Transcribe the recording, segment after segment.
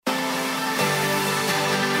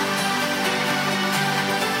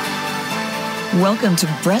Welcome to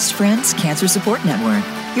Breast Friends Cancer Support Network.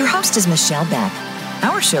 Your host is Michelle Beck.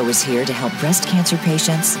 Our show is here to help breast cancer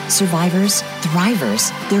patients, survivors,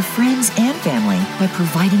 thrivers, their friends, and family by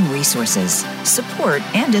providing resources, support,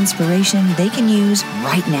 and inspiration they can use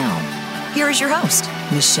right now. Here is your host,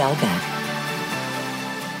 Michelle Beck.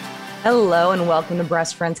 Hello and welcome to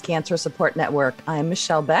Breast Friends Cancer Support Network. I'm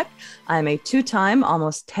Michelle Beck. I'm a two-time,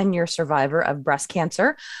 almost 10-year survivor of breast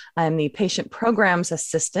cancer. I'm the patient programs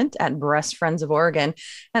assistant at Breast Friends of Oregon.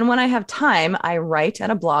 And when I have time, I write at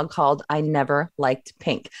a blog called I Never Liked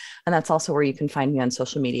Pink. And that's also where you can find me on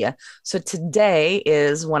social media. So today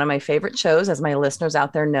is one of my favorite shows, as my listeners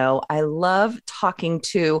out there know. I love talking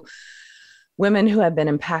to women who have been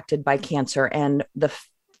impacted by cancer and the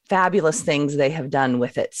fabulous things they have done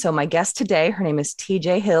with it. So my guest today, her name is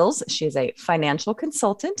TJ Hills. She is a financial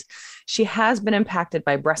consultant. She has been impacted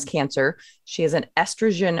by breast cancer. She is an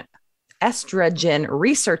estrogen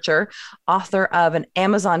researcher, author of an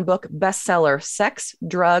Amazon book bestseller, Sex,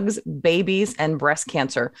 Drugs, Babies, and Breast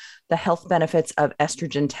Cancer, The Health Benefits of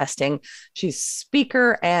Estrogen Testing. She's a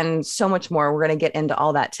speaker and so much more. We're going to get into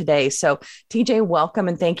all that today. So TJ, welcome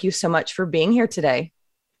and thank you so much for being here today.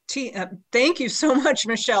 Thank you so much,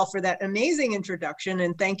 Michelle, for that amazing introduction.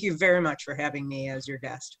 And thank you very much for having me as your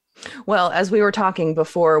guest. Well, as we were talking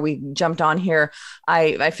before we jumped on here,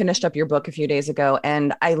 I finished up your book a few days ago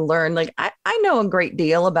and I learned I know a great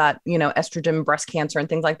deal about, estrogen, breast cancer and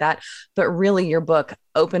things like that. But really your book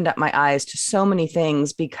opened up my eyes to so many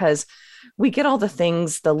things because we get all the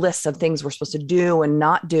things, the lists of things we're supposed to do and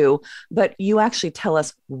not do, but you actually tell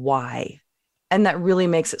us why. And that really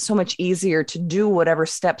makes it so much easier to do whatever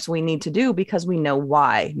steps we need to do because we know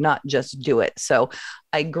why, not just do it. So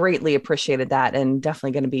I greatly appreciated that and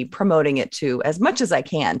definitely going to be promoting it to as much as I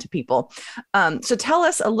can to people. So tell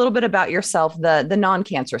us a little bit about yourself, the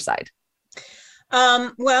non-cancer side.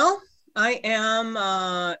 Well, I am,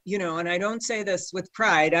 and I don't say this with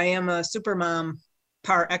pride, I am a super mom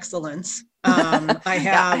par excellence. I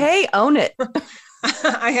have, hey, own it.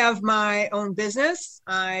 I have my own business.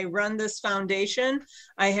 I run this foundation.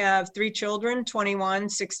 I have 3 children, 21,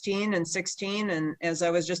 16, and 16. And as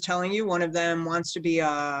I was just telling you, one of them wants to be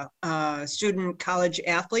a student college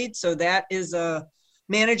athlete. So that is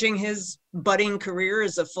managing his budding career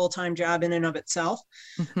is a full-time job in and of itself.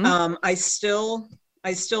 Mm-hmm.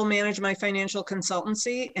 I still manage my financial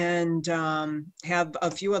consultancy and have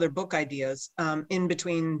a few other book ideas in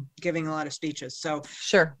between giving a lot of speeches. So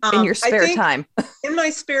sure, in your spare time. In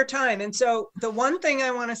my spare time. And so the one thing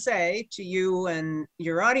I want to say to you and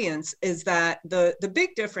your audience is that the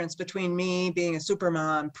big difference between me being a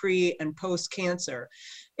supermom pre and post cancer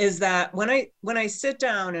is that when I sit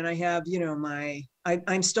down and I have,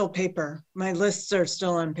 I'm still paper, my lists are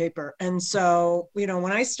still on paper. And so,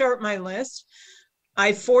 when I start my list,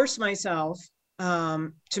 I force myself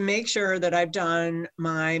to make sure that I've done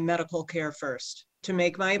my medical care first, to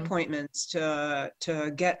make my appointments, to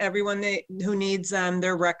get everyone who needs them,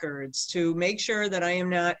 their records, to make sure that I am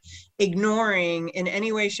not ignoring in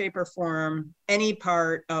any way, shape, or form any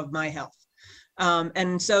part of my health.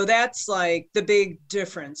 And so that's like the big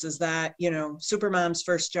difference is that, Supermom's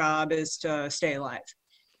first job is to stay alive.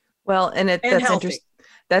 Well, and that's interesting.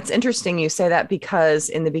 That's interesting you say that because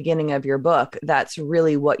in the beginning of your book, that's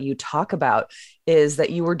really what you talk about is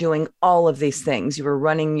that you were doing all of these things. You were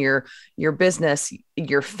running your business,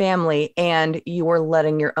 your family, and you were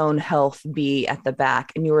letting your own health be at the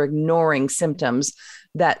back and you were ignoring symptoms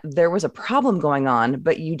that there was a problem going on,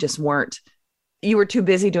 but you just weren't. You were too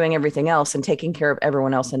busy doing everything else and taking care of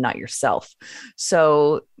everyone else and not yourself.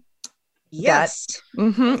 So yes.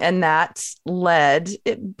 And that led,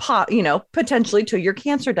 potentially to your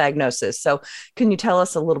cancer diagnosis. So can you tell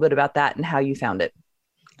us a little bit about that and how you found it?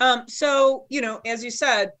 So, as you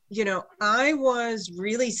said, I was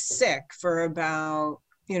really sick for about,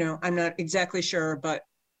 I'm not exactly sure, but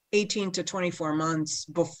 18 to 24 months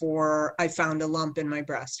before I found a lump in my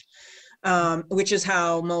breast, which is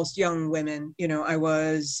how most young women, I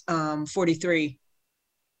was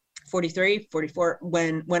 44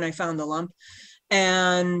 when I found the lump.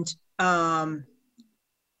 And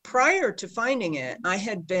prior to finding it, I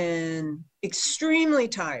had been extremely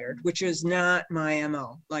tired, which is not my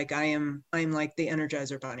MO. Like I'm like the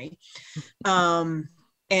Energizer Bunny. So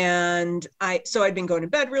I'd been going to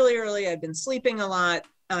bed really early. I'd been sleeping a lot.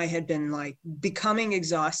 I had been like becoming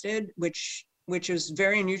exhausted, which is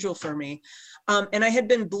very unusual for me. And I had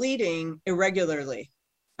been bleeding irregularly.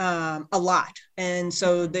 A lot. And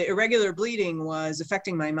so the irregular bleeding was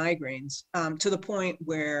affecting my migraines to the point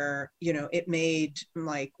where, it made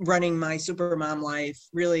like running my supermom life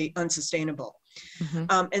really unsustainable.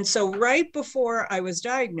 And so right before I was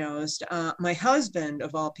diagnosed, my husband,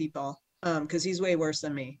 of all people, because he's way worse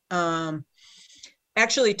than me,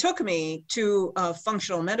 actually took me to a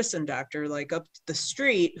functional medicine doctor, like up the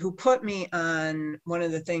street, who put me on one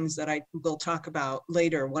of the things that I will talk about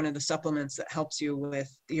later, one of the supplements that helps you with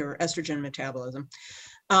your estrogen metabolism.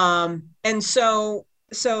 And so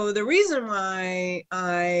the reason why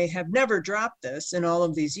I have never dropped this in all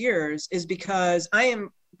of these years is because I am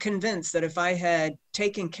convinced that if I had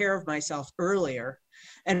taken care of myself earlier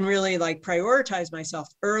and really like prioritize myself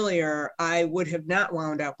earlier, I would have not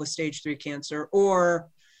wound up with stage 3 cancer, or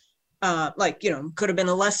could have been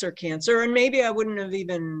a lesser cancer, and maybe I wouldn't have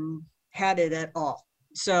even had it at all.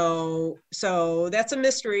 So that's a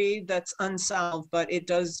mystery that's unsolved, but it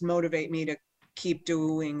does motivate me to keep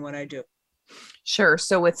doing what I do. Sure.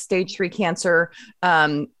 So with stage 3 cancer,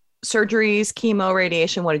 surgeries, chemo,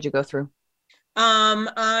 radiation, what did you go through?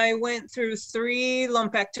 I went through 3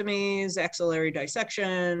 lumpectomies, axillary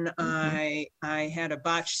dissection. I had a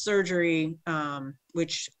botched surgery,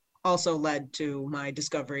 which also led to my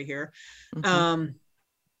discovery here. I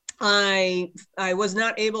was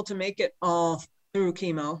not able to make it all through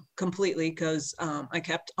chemo completely because I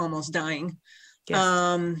kept almost dying.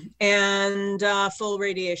 Yes. And full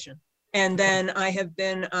radiation. And then I have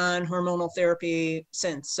been on hormonal therapy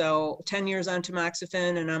since. So 10 years on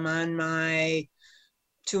tamoxifen, and I'm on my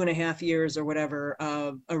 2.5 years or whatever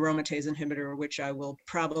of aromatase inhibitor, which I will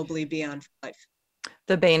probably be on for life.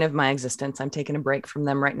 The bane of my existence. I'm taking a break from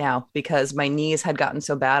them right now because my knees had gotten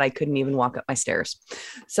so bad I couldn't even walk up my stairs.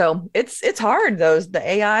 So it's hard. The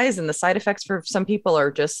AIs and the side effects for some people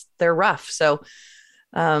are just, they're rough. So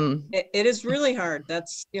it is really hard.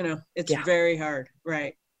 That's, it's very hard.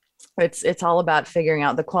 Right. It's all about figuring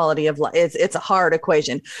out the quality of life. It's a hard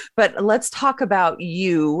equation, but let's talk about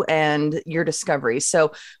you and your discovery.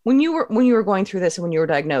 So when you were going through this, and when you were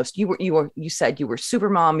diagnosed, you said you were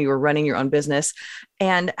super mom, you were running your own business.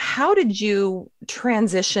 And how did you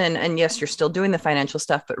transition? And yes, you're still doing the financial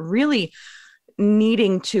stuff, but really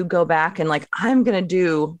needing to go back and like, I'm going to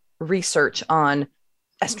do research on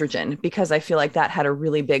estrogen because I feel like that had a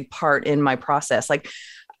really big part in my process. Like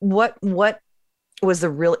what was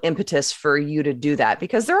the real impetus for you to do that?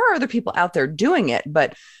 Because there are other people out there doing it,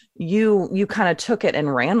 but you kind of took it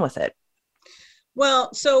and ran with it.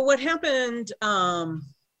 Well, so what happened, the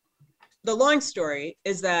long story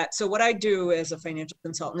is that, so what I do as a financial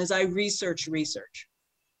consultant is I research.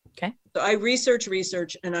 Okay. So I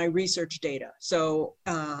research and I research data. So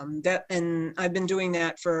and I've been doing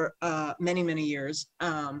that for many, many years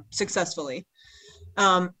successfully.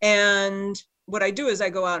 And what I do is I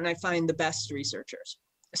go out and I find the best researchers.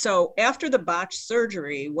 So after the botched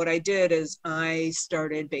surgery, what I did is I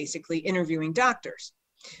started basically interviewing doctors.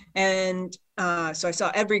 And so I saw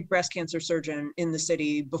every breast cancer surgeon in the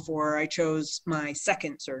city before I chose my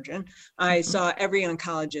second surgeon. I saw every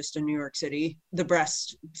oncologist in New York City, the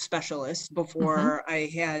breast specialist, before I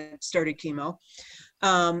had started chemo.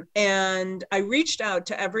 And I reached out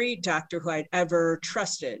to every doctor who I'd ever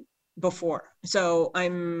trusted before. So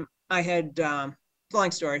I had,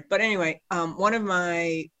 long story, but anyway, one of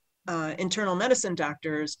my internal medicine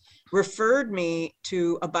doctors referred me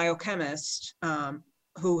to a biochemist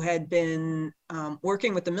who had been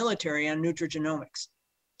working with the military on nutrigenomics.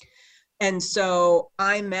 And so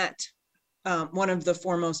I met one of the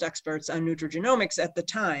foremost experts on nutrigenomics at the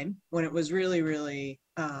time, when it was really, really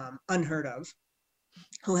unheard of.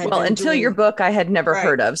 Well, until your book, I had never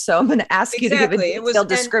heard of. So I'm going to ask you to give a detailed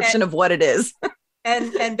description of what it is.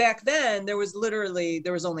 And back then there was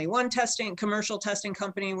only one commercial testing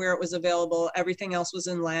company where it was available. Everything else was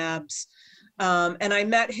in labs. And I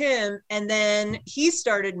met him, and then he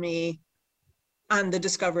started me on the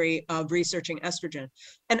discovery of researching estrogen.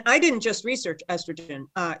 And I didn't just research estrogen.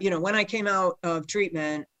 When I came out of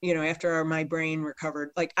treatment, after my brain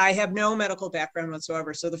recovered, like I have no medical background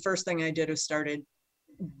whatsoever. So the first thing I did was started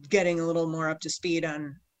getting a little more up to speed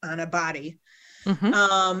on a body.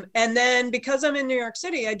 And then because I'm in New York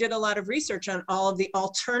City, I did a lot of research on all of the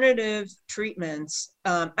alternative treatments.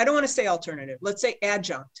 I don't want to say alternative, let's say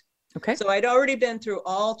adjunct. Okay. So I'd already been through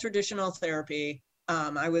all traditional therapy.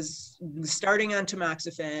 I was starting on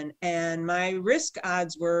tamoxifen, and my risk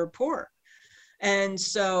odds were poor. And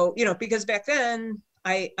so, because back then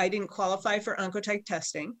I didn't qualify for Oncotype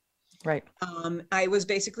testing. Right. I was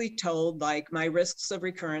basically told like my risks of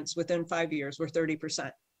recurrence within 5 years were 30%.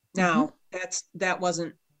 Now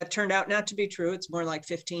that turned out not to be true. It's more like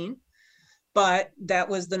 15, but that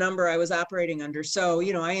was the number I was operating under. So,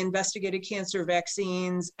 I investigated cancer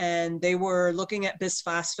vaccines, and they were looking at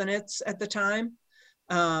bisphosphonates at the time.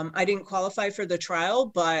 I didn't qualify for the trial,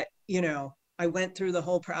 but, I went through the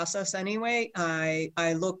whole process anyway.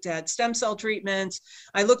 I looked at stem cell treatments.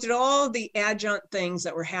 I looked at all the adjunct things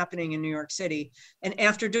that were happening in New York City. And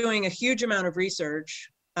after doing a huge amount of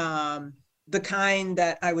research, the kind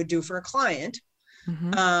that I would do for a client,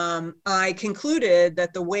 I concluded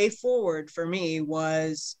that the way forward for me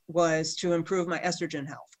was to improve my estrogen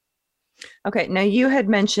health. Okay. Now you had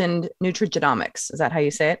mentioned nutrigenomics. Is that how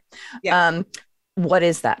you say it? Yeah. What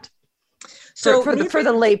is that? So for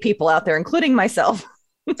the lay people out there, including myself.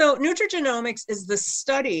 So nutrigenomics is the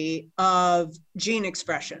study of gene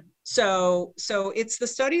expression. So it's the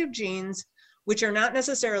study of genes which are not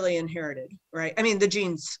necessarily inherited, right? I mean, the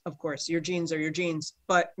genes, of course, your genes are your genes,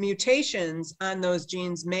 but mutations on those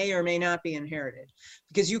genes may or may not be inherited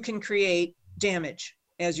because you can create damage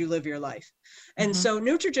as you live your life. And so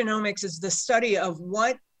nutrigenomics is the study of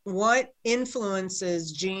what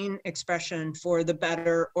influences gene expression for the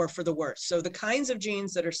better or for the worse. So the kinds of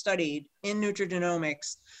genes that are studied in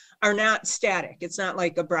nutrigenomics are not static. It's not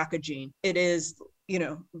like a BRCA gene. It is,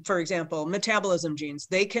 for example, metabolism genes.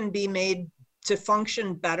 They can be made to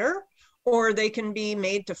function better, or they can be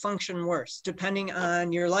made to function worse, depending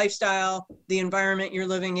on your lifestyle, the environment you're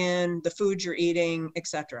living in, the food you're eating,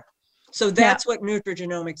 etc. So that's what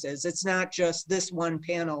nutrigenomics is. It's not just this one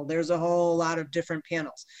panel. There's a whole lot of different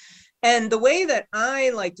panels. And the way that I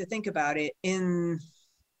like to think about it in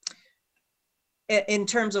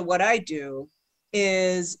terms of what I do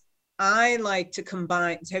is I like to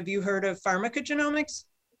combine. Have you heard of pharmacogenomics?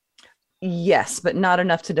 Yes, but not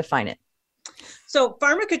enough to define it. So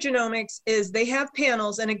pharmacogenomics is they have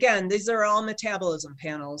panels. And again, these are all metabolism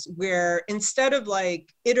panels where instead of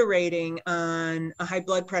like iterating on a high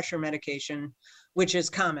blood pressure medication, which is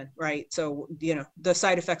common, right? So, the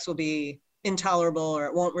side effects will be intolerable or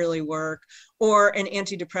it won't really work, or an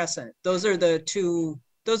antidepressant. Those are the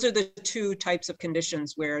two types of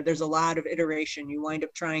conditions where there's a lot of iteration. You wind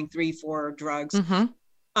up trying 3-4 drugs.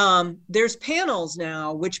 There's panels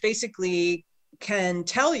now, which basically can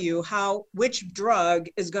tell you which drug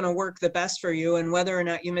is going to work the best for you and whether or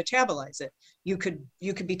not you metabolize it. You could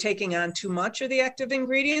be taking on too much of the active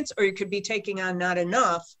ingredients, or you could be taking on not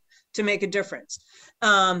enough to make a difference.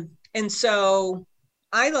 And so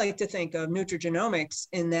I like to think of nutrigenomics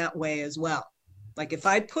in that way as well. Like if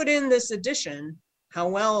I put in this addition, how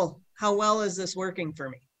well is this working for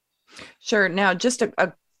me? Sure. Now, just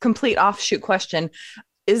a complete offshoot question.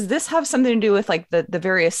 Is this have something to do with like the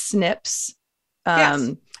various SNPs? Yes.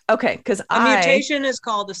 Okay. Because a mutation is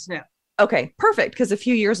called a SNP. Okay, perfect. Because a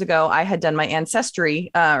few years ago, I had done my ancestry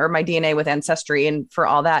or my DNA with Ancestry and for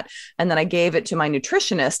all that. And then I gave it to my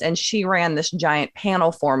nutritionist and she ran this giant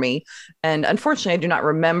panel for me. And unfortunately, I do not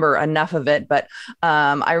remember enough of it, but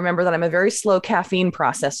I remember that I'm a very slow caffeine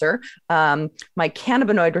processor. My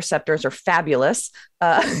cannabinoid receptors are fabulous.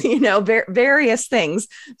 Various things.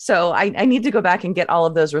 So I need to go back and get all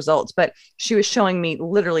of those results. But she was showing me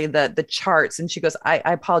literally the charts and she goes, I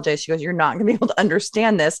apologize. She goes, you're not going to be able to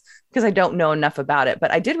understand this because I don't know enough about it.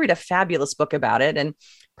 But I did read a fabulous book about it. And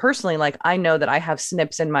personally, like I know that I have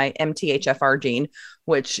SNPs in my MTHFR gene,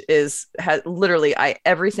 which has literally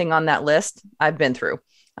everything on that list I've been through.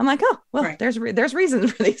 I'm like, oh, well, right. There's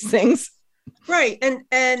reasons for these things. Right. And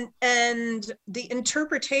the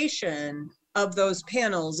interpretation of those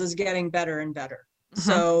panels is getting better and better.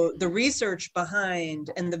 So the research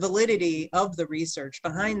behind and the validity of the research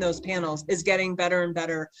behind those panels is getting better and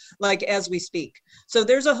better, like as we speak. So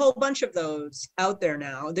there's a whole bunch of those out there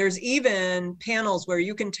now. There's even panels where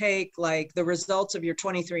you can take like the results of your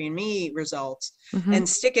 23andMe results and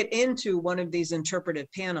stick it into one of these interpretive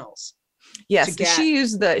panels. Yes, she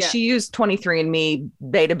used 23andMe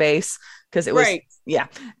database because it was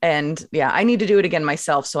I need to do it again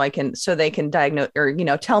myself so they can diagnose or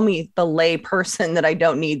tell me, the lay person, that I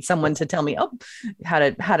don't need someone to tell me how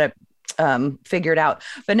to figure it out.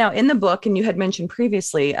 But now in the book, and you had mentioned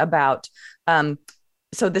previously about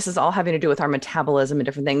so this is all having to do with our metabolism and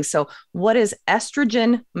different things. So what is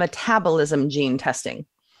estrogen metabolism gene testing?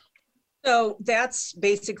 So that's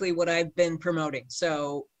basically what I've been promoting.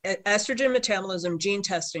 So estrogen metabolism gene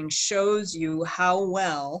testing shows you how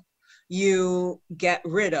well you get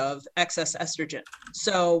rid of excess estrogen.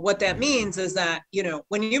 So what that means is that,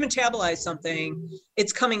 when you metabolize something,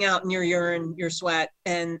 it's coming out in your urine, your sweat,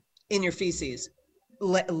 and in your feces,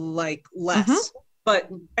 like less. But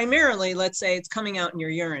primarily, let's say it's coming out in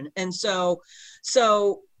your urine. And so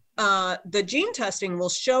the gene testing will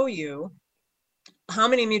show you how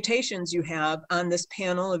many mutations you have on this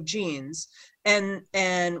panel of genes and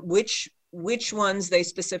which which ones they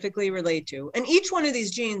specifically relate to. And each one of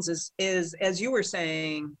these genes is, as you were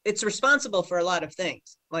saying, it's responsible for a lot of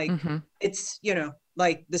things. Like it's,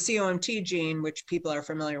 like the COMT gene, which people are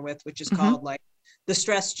familiar with, which is called like the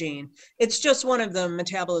stress gene. It's just one of the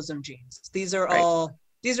metabolism genes. These are all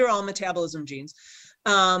metabolism genes.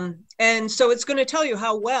 And so it's going to tell you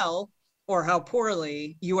how well or how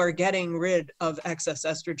poorly you are getting rid of excess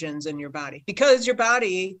estrogens in your body, because your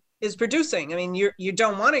body is producing. I mean, you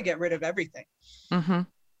don't want to get rid of everything.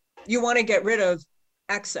 You want to get rid of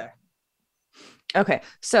excess. Okay.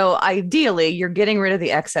 So ideally you're getting rid of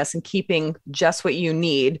the excess and keeping just what you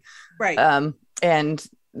need. Right. And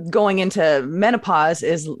going into menopause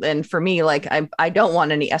and for me, like I don't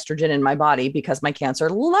want any estrogen in my body because my cancer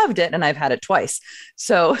loved it and I've had it twice.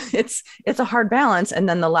 So it's a hard balance. And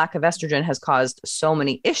then the lack of estrogen has caused so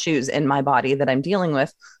many issues in my body that I'm dealing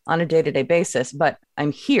with on a day-to-day basis, but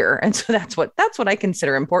I'm here. And so that's what I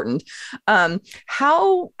consider important.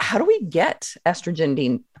 How do we get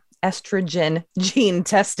estrogen gene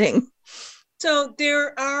testing? So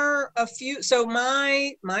there are a few, so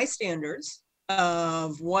my standards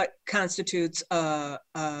of what constitutes a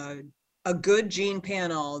good gene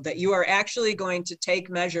panel that you are actually going to take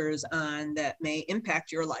measures on that may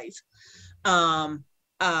impact your life.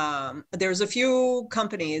 There's a few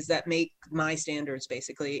companies that make my standards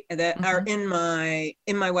basically that are in my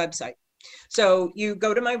website. So you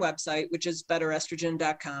go to my website, which is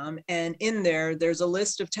betterestrogen.com, and in there's a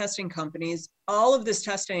list of testing companies. All of this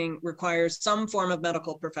testing requires some form of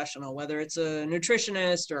medical professional, whether it's a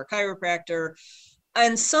nutritionist or a chiropractor.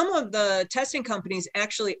 And some of the testing companies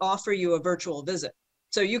actually offer you a virtual visit.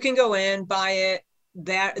 So you can go in, buy it,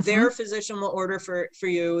 their physician will order for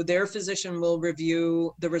you, their physician will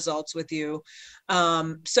review the results with you.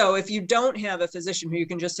 So if you don't have a physician who you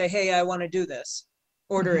can just say, hey, I want to do this,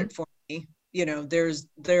 order it for me,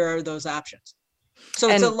 there are those options. So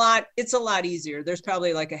it's a lot easier. There's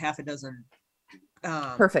probably like a half a dozen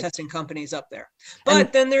testing companies up there.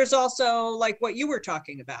 But then there's also like what you were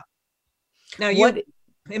talking about. Now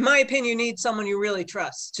in my opinion, you need someone you really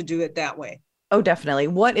trust to do it that way. Oh, definitely.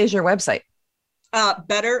 What is your website?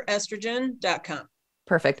 Betterestrogen.com.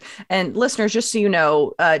 Perfect. And listeners, just so you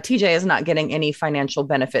know, TJ is not getting any financial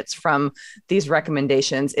benefits from these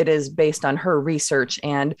recommendations. It is based on her research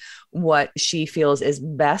and what she feels is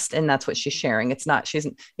best. And that's what she's sharing. She's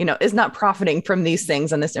is not profiting from these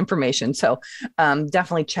things and this information. So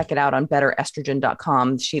definitely check it out on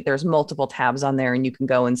betterestrogen.com. There's multiple tabs on there and you can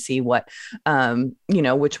go and see what,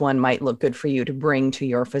 which one might look good for you to bring to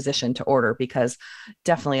your physician to order, because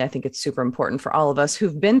definitely I think it's super important for all of us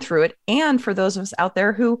who've been through it. And for those of us out there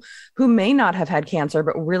who may not have had cancer,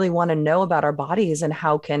 but really want to know about our bodies and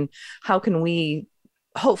how can we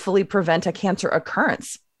hopefully prevent a cancer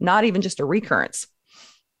occurrence, not even just a recurrence.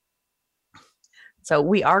 So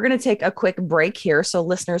we are going to take a quick break here. So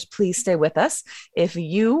listeners, please stay with us. If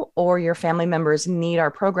you or your family members need our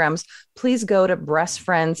programs, please go to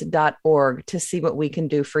breastfriends.org to see what we can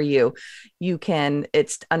do for you.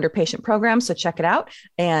 It's under patient programs, so check it out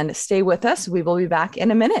and stay with us. We will be back in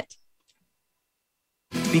a minute.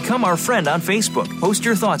 Become our friend on Facebook. Post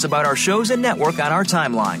your thoughts about our shows and network on our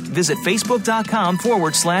timeline. Visit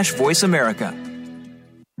facebook.com/Voice America.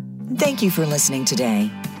 Thank you for listening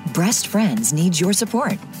today. Breast Friends needs your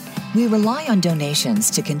support. We rely on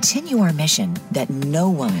donations to continue our mission that no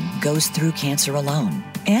woman goes through cancer alone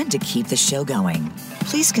and to keep the show going.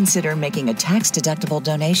 Please consider making a tax-deductible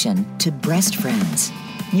donation to Breast Friends.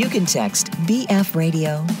 You can text BF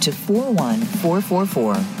Radio to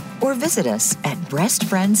 41444 or visit us at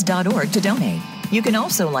breastfriends.org to donate. You can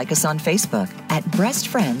also like us on Facebook at Breast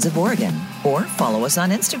Friends of Oregon or follow us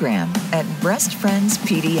on Instagram at Breast Friends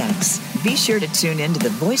PDX. Be sure to tune in to the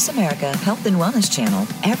Voice America Health and Wellness channel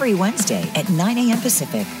every Wednesday at 9 a.m.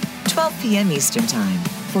 Pacific, 12 p.m. Eastern Time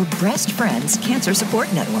for Breast Friends Cancer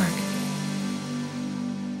Support Network.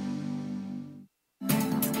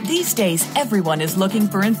 These days, everyone is looking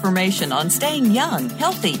for information on staying young,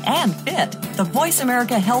 healthy, and fit. The Voice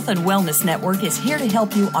America Health and Wellness Network is here to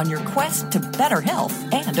help you on your quest to better health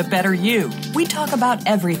and a better you. We talk about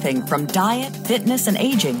everything from diet, fitness, and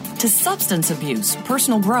aging to substance abuse,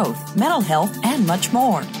 personal growth, mental health, and much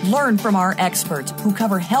more. Learn from our experts who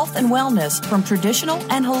cover health and wellness from traditional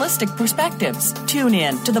and holistic perspectives. Tune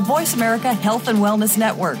in to the Voice America Health and Wellness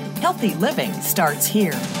Network. Healthy living starts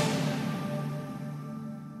here.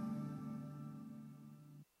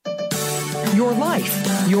 Your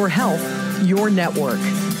life, your health, your network.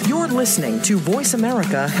 You're listening to Voice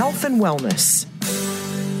America Health and Wellness.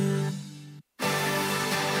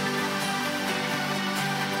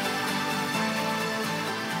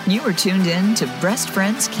 You are tuned in to Breast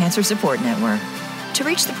Friends Cancer Support Network. To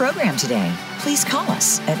reach the program today, please call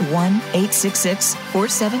us at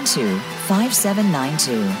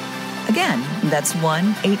 1-866-472-5792. Again, that's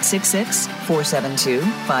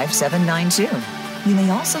 1-866-472-5792. You may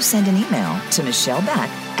also send an email to Michelle Beck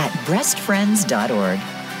at breastfriends.org.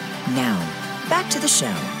 Now, back to the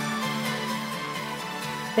show.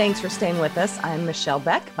 Thanks for staying with us. I'm Michelle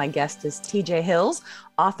Beck. My guest is TJ Hills,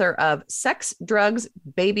 author of Sex, Drugs,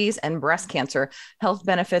 Babies, and Breast Cancer, Health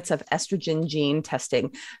Benefits of Estrogen Gene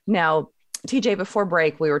Testing. Now, TJ, before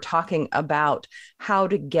break, we were talking about how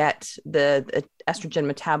to get the estrogen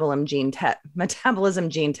metabolism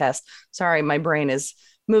gene test. Sorry, my brain is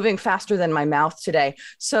moving faster than my mouth today.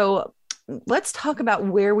 So let's talk about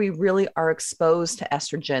where we really are exposed to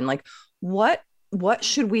estrogen. Like what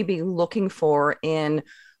should we be looking for in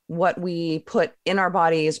what we put in our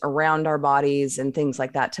bodies, around our bodies, and things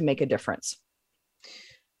like that to make a difference?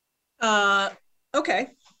 Okay.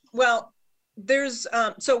 Well, there's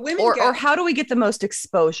so women or how do we get the most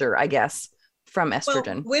exposure, I guess, from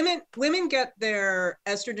estrogen? Well, women get their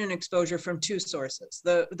estrogen exposure from two sources.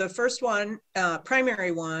 The first one,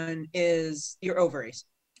 primary one, is your ovaries.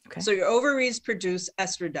 Okay. So your ovaries produce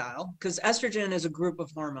estradiol, because estrogen is a group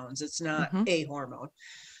of hormones. It's not a hormone.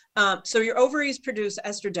 So your ovaries produce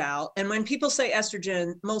estradiol. And when people say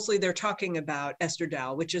estrogen, mostly they're talking about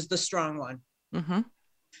estradiol, which is the strong one.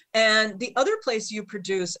 And the other place you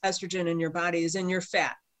produce estrogen in your body is in your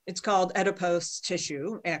fat. It's called adipose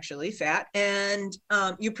tissue, actually, fat. And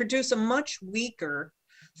you produce a much weaker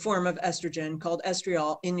form of estrogen called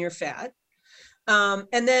estriol in your fat.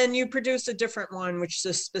 And then you produce a different one, which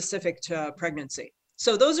is specific to pregnancy.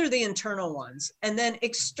 So those are the internal ones. And then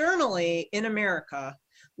externally in America,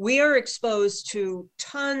 we are exposed to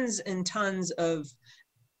tons and tons of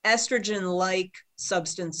estrogen-like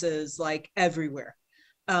substances, like everywhere.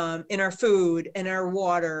 In our food, in our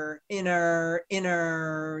water, in our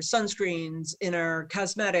sunscreens, in our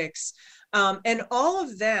cosmetics. And all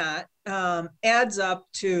of that adds up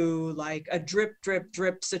to like a drip, drip,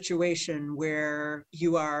 drip situation where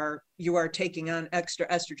you are taking on extra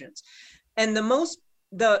estrogens. And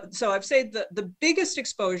so I've said the biggest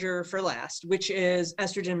exposure for last, which is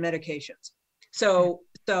estrogen medications. So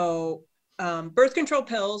birth control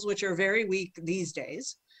pills, which are very weak these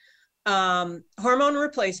days, hormone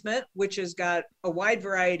replacement, which has got a wide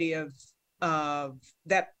variety of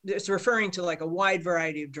that, it's referring to like a wide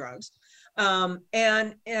variety of drugs,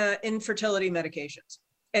 and infertility medications.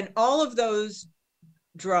 And all of those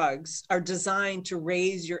drugs are designed to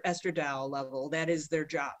raise your estradiol level. That is their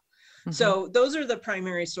job. So those are the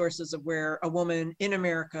primary sources of where a woman in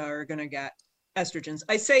America are going to get estrogens.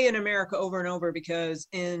 I say in America over and over because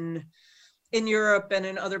in Europe and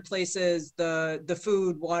in other places, the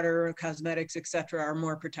food, water, cosmetics, et cetera, are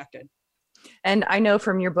more protected. And I know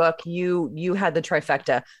from your book, you had the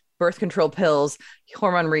trifecta: birth control pills,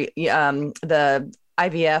 the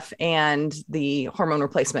IVF, and the hormone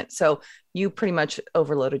replacement. So you pretty much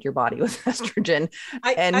overloaded your body with estrogen.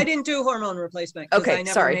 I didn't do hormone replacement because I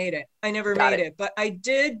never made it. I never made it. But I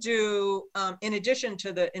did do, in addition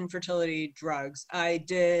to the infertility drugs, I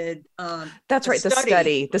did. That's right. The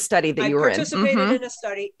study that you were in. I participated in a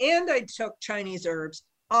study, and I took Chinese herbs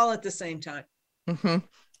all at the same time.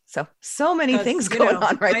 So many things going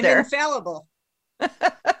on right there. I'm infallible.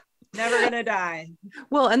 Never gonna die.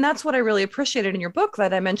 Well, and that's what I really appreciated in your book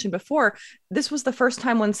that I mentioned before. This was the first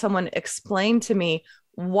time when someone explained to me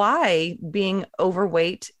why being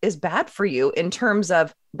overweight is bad for you in terms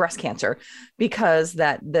of breast cancer, because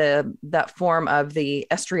that form of the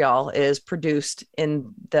estriol is produced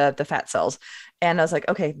in the fat cells. And I was like,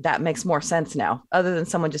 okay, that makes more sense now, other than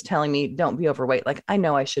someone just telling me don't be overweight. Like, I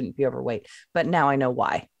know I shouldn't be overweight, but now I know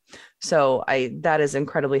why. So that is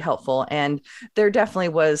incredibly helpful. And there definitely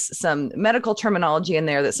was some medical terminology in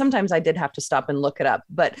there that sometimes I did have to stop and look it up,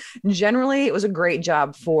 but generally it was a great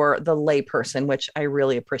job for the layperson, which I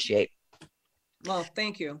really appreciate. Well,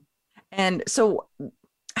 thank you. And so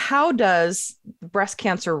how does breast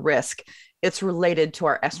cancer risk, it's related to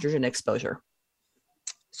our estrogen exposure?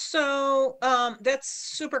 So that's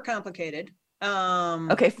super complicated.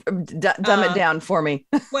 Okay, dumb it down for me.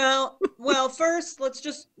 well, first, let's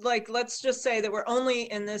just say that we're only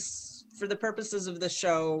in this, for the purposes of the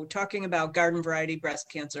show, talking about garden variety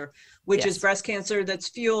breast cancer, which is breast cancer that's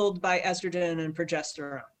fueled by estrogen and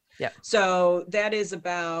progesterone. Yeah. So that is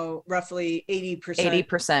about roughly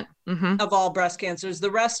 80% of all breast cancers.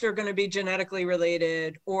 The rest are going to be genetically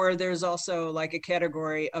related, or there's also like a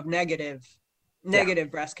category of negative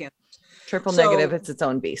breast cancers. Triple negative, it's its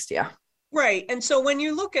own beast. Yeah. Right. And so when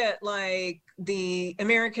you look at like the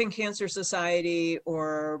American Cancer Society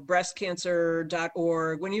or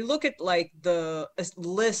breastcancer.org, when you look at like the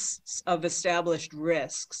lists of established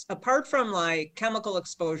risks, apart from like chemical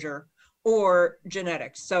exposure or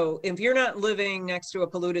genetics. So if you're not living next to a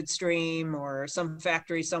polluted stream or some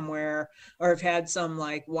factory somewhere, or have had some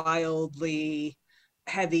like wildly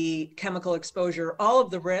heavy chemical exposure, all of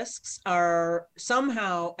the risks are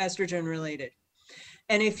somehow estrogen related.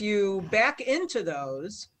 And if you back into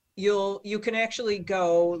those, you can actually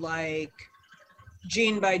go like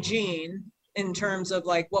gene by gene in terms of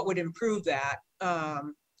like what would improve that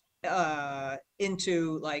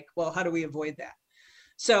into like, well, how do we avoid that?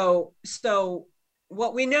 So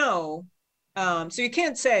what we know, so you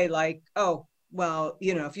can't say like, oh, well,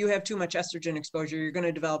 you know, if you have too much estrogen exposure, you're going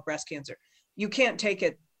to develop breast cancer. You can't take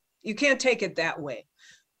it that way.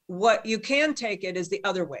 What you can take it is the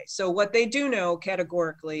other way. So what they do know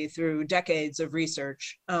categorically through decades of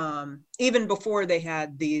research, even before they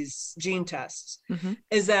had these gene tests,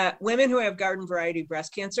 is that women who have garden variety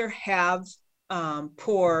breast cancer have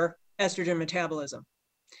poor estrogen metabolism.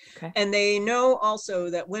 Okay. And they know also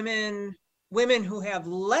that women who have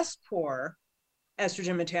less poor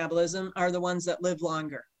estrogen metabolism are the ones that live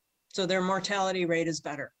longer. So their mortality rate is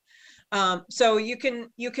better. So you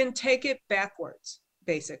can take it backwards,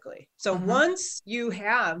 basically. So once you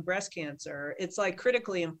have breast cancer, it's like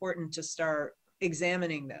critically important to start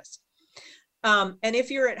examining this. And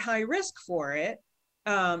if you're at high risk for it,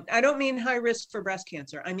 I don't mean high risk for breast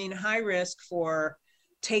cancer. I mean high risk for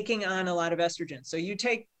taking on a lot of estrogen. So you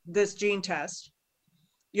take this gene test,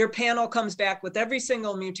 your panel comes back with every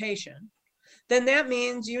single mutation, then that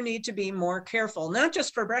means you need to be more careful, not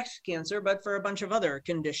just for breast cancer, but for a bunch of other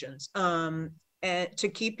conditions, and to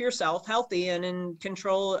keep yourself healthy and in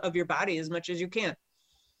control of your body as much as you can.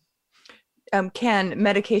 Can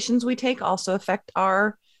medications we take also affect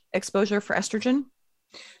our exposure for estrogen?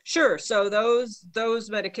 Sure. So those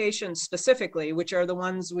medications specifically, which are the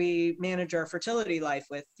ones we manage our fertility life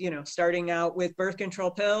with, you know, starting out with birth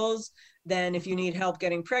control pills, then if you need help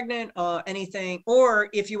getting pregnant, anything, or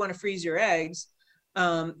if you want to freeze your eggs,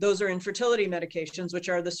 those are infertility medications, which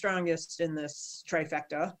are the strongest in this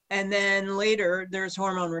trifecta. And then later there's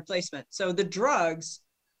hormone replacement. So the drugs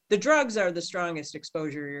are the strongest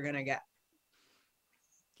exposure you're going to get.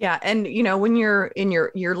 Yeah. And, you know, when you're in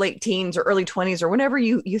your late teens or early 20s or whenever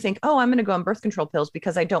you think, oh, I'm going to go on birth control pills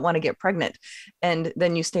because I don't want to get pregnant. And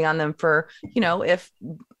then you stay on them for, you know, if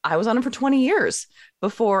I was on them for 20 years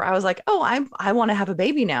before I was like, oh, I want to have a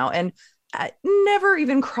baby now. And it never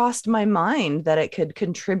even crossed my mind that it could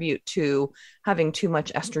contribute to having too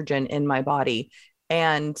much estrogen in my body.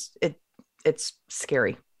 And it's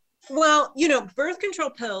scary. Well, you know, birth control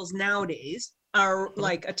pills nowadays are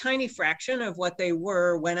like a tiny fraction of what they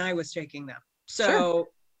were when I was taking them. So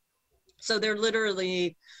they're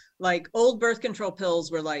literally like old birth control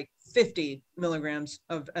pills were like 50 milligrams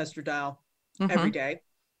of estradiol every day.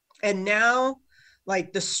 And now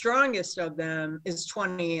like the strongest of them is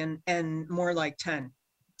 20 and more like 10.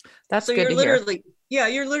 That's so good you're to hear. literally, yeah,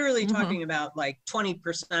 you're literally talking about like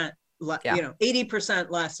 20%, you know,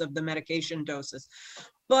 80% less of the medication doses.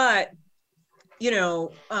 But, you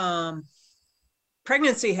know,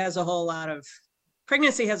 pregnancy has a whole lot of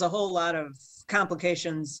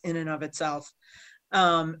complications in and of itself.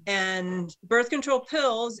 And birth control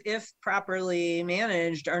pills, if properly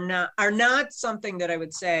managed, are not something that I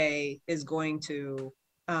would say is going to,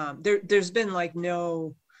 there's been like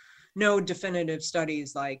no definitive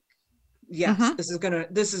studies like, yes,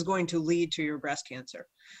 this is going to lead to your breast cancer.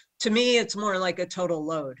 To me, it's more like a total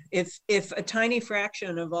load. If a tiny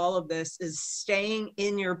fraction of all of this is staying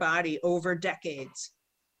in your body over decades,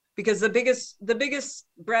 because the biggest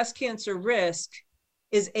breast cancer risk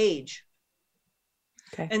is age.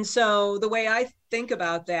 Okay. And so the way I think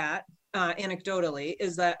about that anecdotally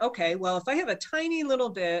is that, okay, well, if I have a tiny little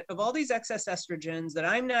bit of all these excess estrogens that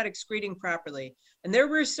I'm not excreting properly, and they're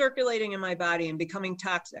recirculating in my body and becoming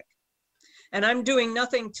toxic, and I'm doing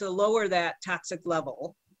nothing to lower that toxic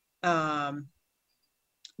level,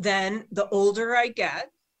 then the older I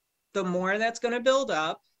get, the more that's going to build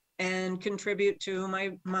up and contribute to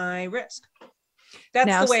my risk. That's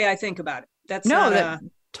now, the way I think about it. That's that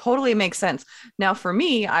totally makes sense. Now, for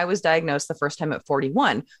me, I was diagnosed the first time at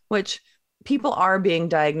 41, which people are being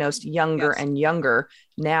diagnosed younger and younger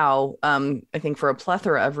now, I think for a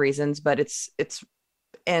plethora of reasons, but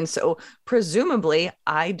and so presumably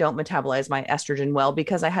I don't metabolize my estrogen well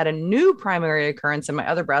because I had a new primary occurrence in my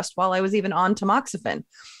other breast while I was even on tamoxifen.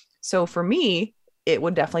 So for me, it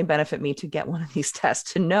would definitely benefit me to get one of these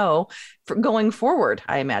tests to know for going forward,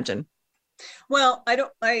 I imagine. Well,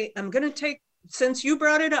 I'm going to take, since you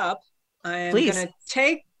brought it up, I am going to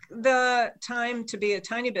take the time to be a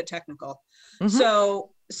tiny bit technical.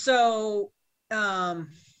 So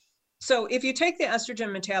if you take the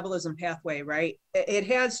estrogen metabolism pathway, right, it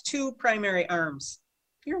has two primary arms.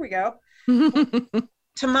 Here we go.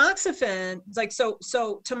 Tamoxifen,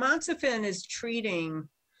 tamoxifen is treating,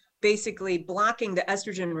 basically blocking the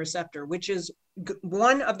estrogen receptor, which is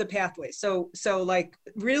one of the pathways. So like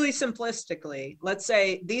really simplistically, let's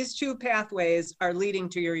say these two pathways are leading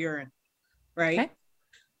to your urine, right? Okay.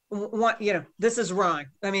 What, this is wrong.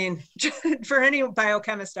 I mean, for any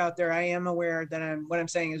biochemist out there, I am aware that what I'm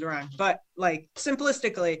saying is wrong, but like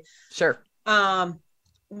simplistically, sure. Tamoxifen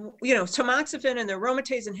and the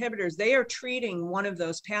aromatase inhibitors, they are treating one of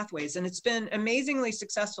those pathways, and it's been amazingly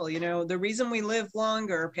successful. The reason we live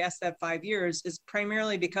longer past that 5 years is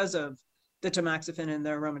primarily because of the tamoxifen and the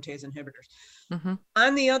aromatase inhibitors.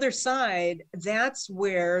 On the other side, that's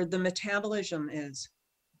where the metabolism is.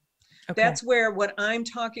 Okay. That's where what I'm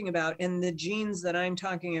talking about and the genes that I'm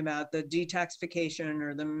talking about, the detoxification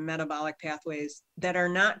or the metabolic pathways that are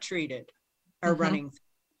not treated are running.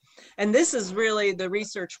 And this is really the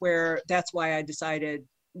research where that's why I decided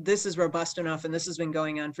this is robust enough, and this has been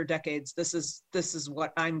going on for decades. This is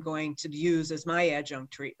what I'm going to use as my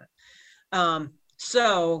adjunct treatment.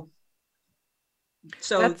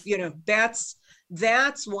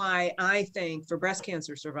 That's why I think for breast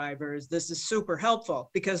cancer survivors, this is super helpful,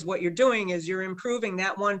 because what you're doing is you're improving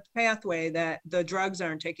that one pathway that the drugs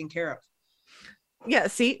aren't taking care of. Yeah.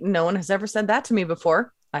 See, no one has ever said that to me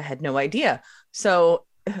before. I had no idea. So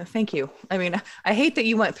thank you. I mean, I hate that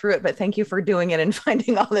you went through it, but thank you for doing it and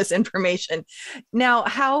finding all this information. Now,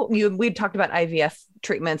 we'd talked about IVF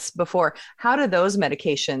treatments before. How do those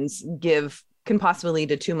medications can possibly lead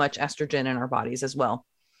to too much estrogen in our bodies as well?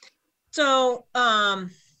 So,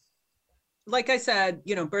 like I said,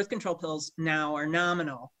 birth control pills now are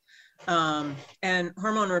nominal. And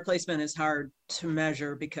hormone replacement is hard to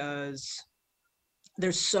measure because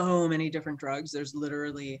there's so many different drugs. There's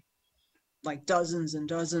literally like dozens and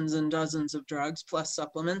dozens and dozens of drugs plus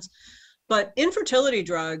supplements. But infertility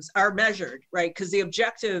drugs are measured, right? Because the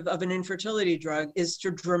objective of an infertility drug is to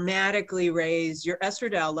dramatically raise your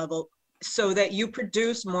estradiol level so that you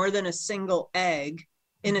produce more than a single egg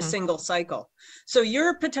in a single cycle. So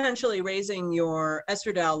you're potentially raising your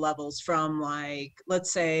estradiol levels from, like,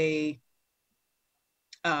 let's say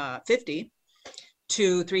 50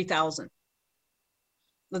 to 3,000.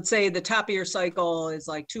 Let's say the top of your cycle is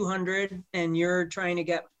like 200 and you're trying to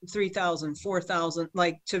get 3,000, 4,000,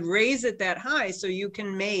 like to raise it that high so you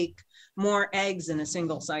can make more eggs in a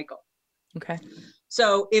single cycle. Okay.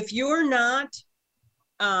 So if you're not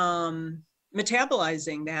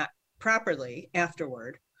metabolizing that properly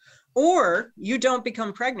afterward, or you don't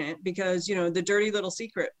become pregnant, because the dirty little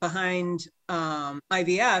secret behind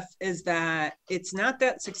IVF is that it's not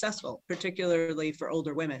that successful, particularly for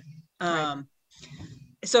older women. Right.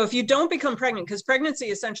 So if you don't become pregnant, because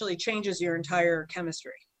pregnancy essentially changes your entire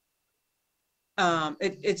chemistry,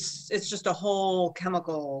 it's just a whole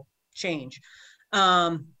chemical change.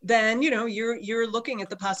 Then you're looking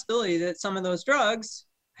at the possibility that some of those drugs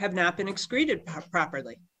have not been excreted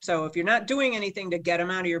properly. So if you're not doing anything to get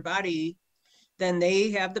them out of your body, then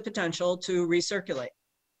they have the potential to recirculate.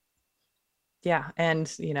 Yeah.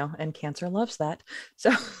 And, and cancer loves that.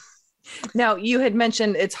 So now you had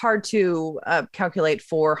mentioned it's hard to calculate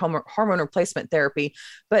for hormone replacement therapy,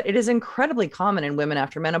 but it is incredibly common in women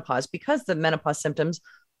after menopause because the menopause symptoms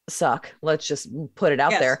suck. Let's just put it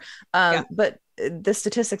out there. But the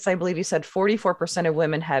statistics, I believe you said 44% of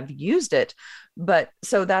women have used it, but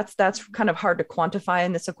so that's kind of hard to quantify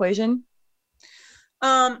in this equation.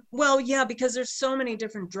 Well, yeah, because there's so many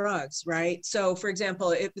different drugs, right? So for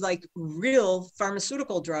example, like real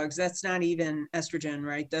pharmaceutical drugs, that's not even estrogen,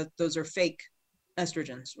 right? Those are fake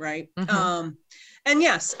estrogens, right? And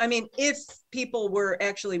yes, I mean, if people were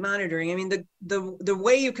actually monitoring, I mean, the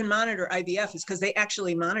way you can monitor IVF is because they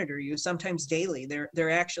actually monitor you, sometimes daily. They're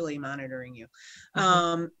actually monitoring you.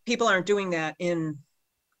 People aren't doing that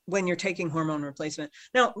when you're taking hormone replacement.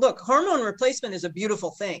 Now, look, hormone replacement is a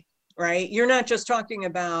beautiful thing, right? You're not just talking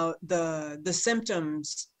about the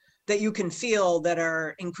symptoms that you can feel that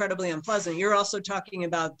are incredibly unpleasant. You're also talking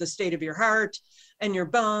about the state of your heart and your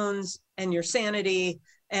bones and your sanity.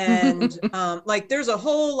 And like there's a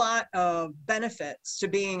whole lot of benefits to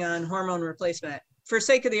being on hormone replacement. For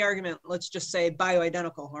sake of the argument, let's just say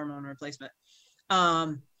bioidentical hormone replacement.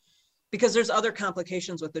 Because there's other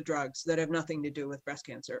complications with the drugs that have nothing to do with breast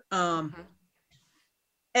cancer.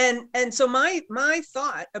 And so my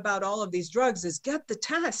thought about all of these drugs is get the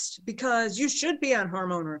test, because you should be on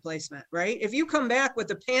hormone replacement, right? If you come back with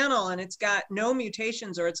a panel and it's got no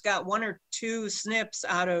mutations, or it's got 1 or 2 SNPs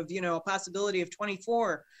out of, a possibility of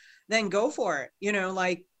 24, then go for it.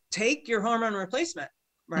 Like, take your hormone replacement,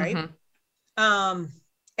 right? Mm-hmm.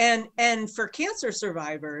 And for cancer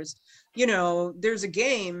survivors, there's a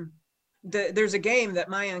game that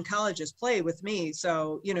my oncologists play with me.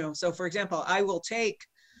 So, so for example, I will take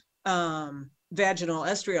vaginal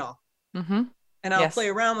estriol, mm-hmm. and I'll play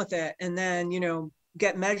around with it, and then,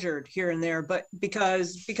 get measured here and there, but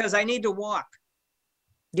because I need to walk.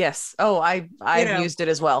 Yes. Oh, I've used it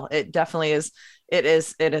as well. It definitely is. It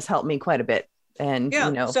has helped me quite a bit. And,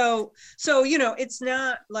 so, it's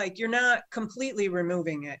not like you're not completely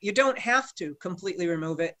removing it. You don't have to completely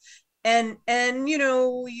remove it. And,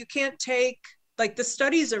 you can't take, like, the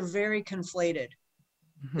studies are very conflated.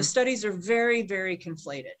 Mm-hmm. The studies are very, very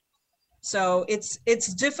conflated. So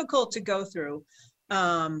it's difficult to go through.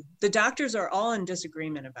 The doctors are all in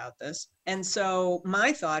disagreement about this. And so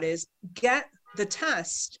my thought is, get the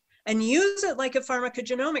test and use it like a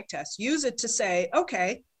pharmacogenomic test. Use it to say,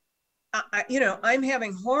 okay, I'm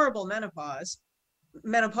having horrible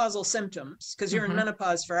menopausal symptoms, because you're mm-hmm. in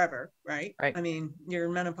menopause forever, right? Right. I mean, you're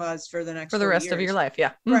in menopause for the rest of your life.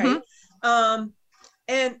 Yeah. Mm-hmm.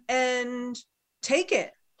 Right. And take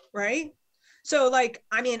it, right? So, like,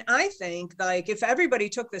 I mean, I think, like, if everybody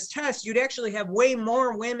took this test, you'd actually have way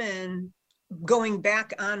more women going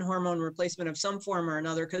back on hormone replacement of some form or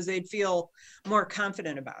another, because they'd feel more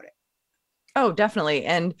confident about it. Oh, definitely.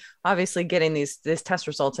 And obviously getting these test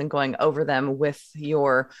results and going over them with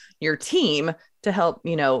your team to help,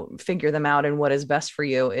 figure them out and what is best for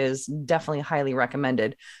you is definitely highly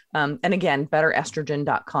recommended. And again,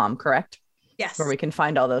 betterestrogen.com, correct? Yes. Where we can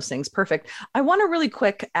find all those things. Perfect. I want to really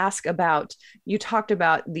quick ask about, you talked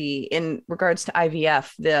about in regards to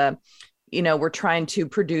IVF, we're trying to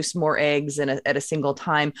produce more eggs at a single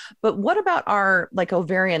time, but what about our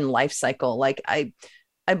ovarian life cycle? Like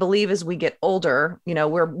I believe as we get older,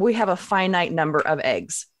 we have a finite number of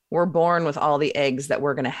eggs. We're born with all the eggs that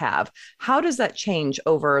we're going to have. How does that change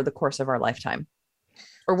over the course of our lifetime?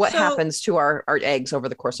 Or what happens to our eggs over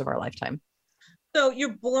the course of our lifetime? So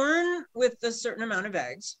you're born with a certain amount of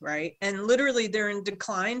eggs, right? And literally they're in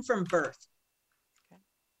decline from birth. Okay.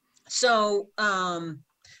 So,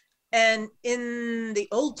 and in the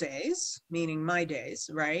old days, meaning my days,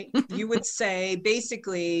 right? You would say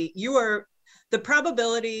basically the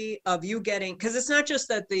probability of you getting, because it's not just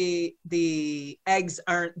that the eggs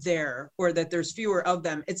aren't there or that there's fewer of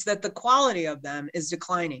them, it's that the quality of them is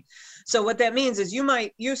declining. So what that means is you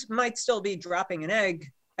might still be dropping an egg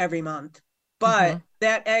every month, but mm-hmm.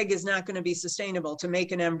 that egg is not going to be sustainable to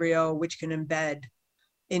make an embryo which can embed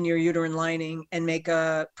in your uterine lining and make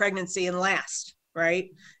a pregnancy and last,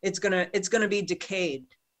 right? It's gonna be decayed.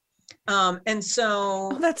 And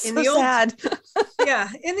so that's so sad. Yeah,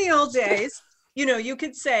 in the old days, you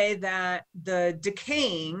could say that the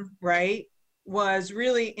decaying, right, was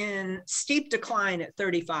really in steep decline at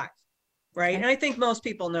 35, right? Okay. And I think most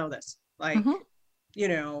people know this, like, mm-hmm.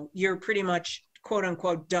 You're pretty much quote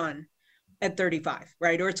unquote done at 35,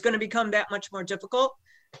 right? Or it's going to become that much more difficult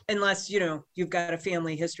unless, you've got a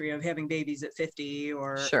family history of having babies at 50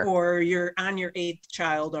 or you're on your 8th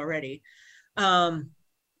child already.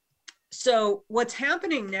 So what's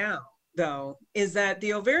happening now, though, is that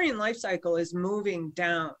the ovarian life cycle is moving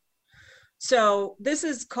down. So this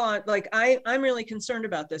is called, like, I'm really concerned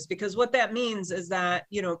about this, because what that means is that,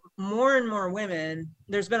 more and more women,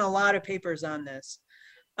 there's been a lot of papers on this,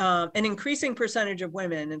 an increasing percentage of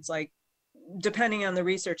women, it's like, depending on the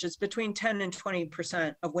research, it's between 10 and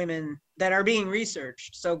 20% of women that are being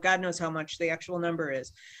researched. So God knows how much the actual number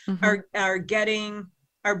is, mm-hmm.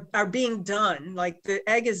 are being done. Like, the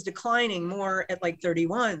egg is declining more at like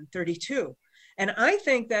 31, 32. And I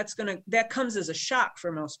think that comes as a shock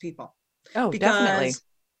for most people. Oh, definitely.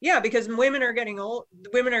 Yeah, because women are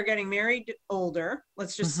getting married older.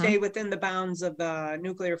 Let's just mm-hmm. stay within the bounds of the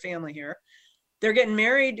nuclear family here. They're getting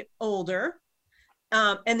married older.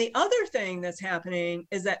 And the other thing that's happening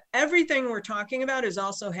is that everything we're talking about is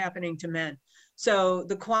also happening to men. So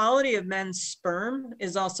the quality of men's sperm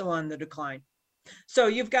is also on the decline. So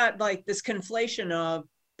you've got like this conflation of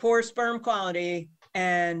poor sperm quality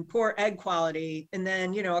and poor egg quality. And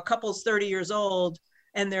then, a couple's 30 years old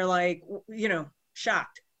and they're like,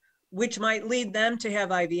 shocked, which might lead them to have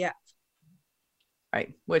IVF.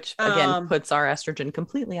 Right. Which again puts our estrogen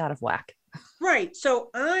completely out of whack. Right. So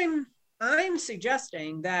I'm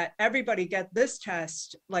suggesting that everybody get this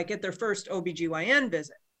test like at their first OBGYN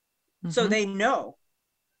visit. Mm-hmm. So they know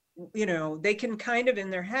they can kind of in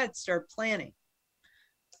their head start planning.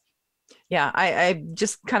 Yeah, I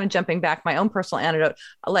just kind of jumping back, my own personal anecdote,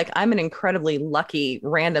 like I'm an incredibly lucky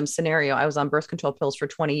random scenario. I was on birth control pills for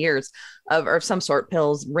 20 years or some sort,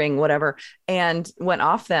 pills, ring, whatever, and went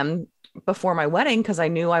off them before my wedding because I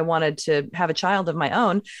knew I wanted to have a child of my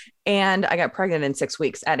own. And I got pregnant in 6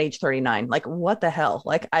 weeks at age 39. Like, what the hell?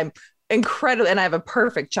 Like, I'm incredible, and I have a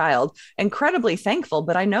perfect child, incredibly thankful,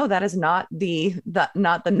 but I know that is not the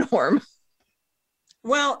norm.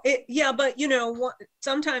 Well, but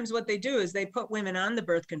sometimes what they do is they put women on the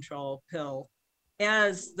birth control pill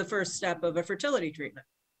as the first step of a fertility treatment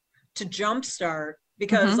to jumpstart,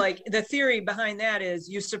 because like the theory behind that is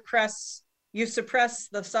you suppress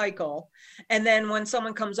the cycle, and then when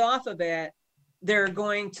someone comes off of it, they're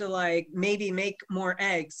going to like maybe make more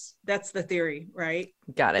eggs. That's the theory, right?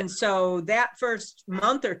 Got it. And so that first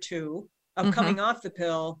month or two of coming off the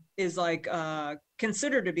pill is like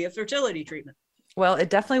considered to be a fertility treatment. Well, it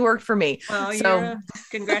definitely worked for me. Well, so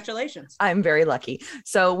congratulations. I'm very lucky.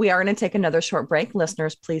 So we are going to take another short break.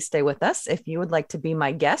 Listeners, please stay with us. If you would like to be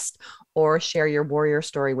my guest or share your warrior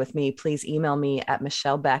story with me, please email me at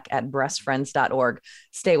michellebeck@breastfriends.org.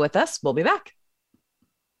 Stay with us. We'll be back.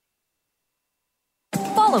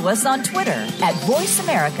 Follow us on Twitter at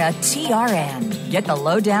VoiceAmericaTRN. Get the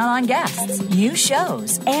lowdown on guests, new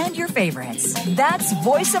shows, and your favorites. That's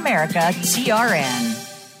VoiceAmericaTRN.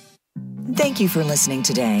 Thank you for listening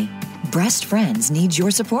today. Breast Friends needs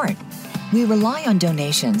your support. We rely on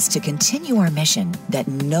donations to continue our mission that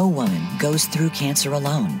no woman goes through cancer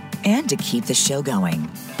alone and to keep the show going.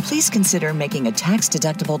 Please consider making a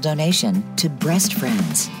tax-deductible donation to Breast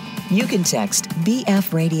Friends. You can text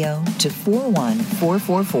BF Radio to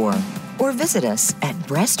 41444 or visit us at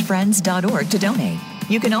breastfriends.org to donate.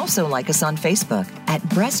 You can also like us on Facebook at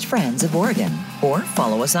Breast Friends of Oregon or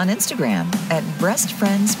follow us on Instagram at Breast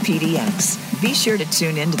Friends PDX. Be sure to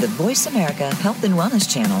tune in to the Voice America Health and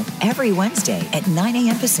Wellness channel every Wednesday at 9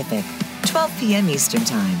 a.m. Pacific, 12 p.m. Eastern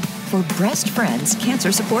Time for Breast Friends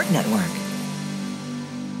Cancer Support Network.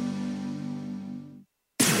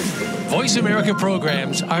 Voice America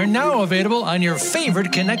programs are now available on your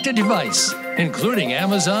favorite connected device, including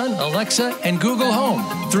Amazon, Alexa, and Google Home.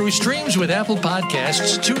 Through streams with Apple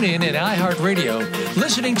Podcasts, TuneIn, and iHeartRadio,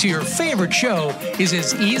 listening to your favorite show is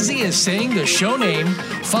as easy as saying the show name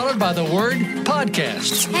followed by the word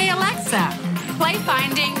podcast. Hey, Alexa, play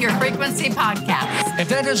Finding Your Frequency podcast. If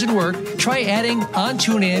that doesn't work, try adding on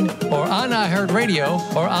TuneIn or on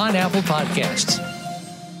iHeartRadio or on Apple Podcasts.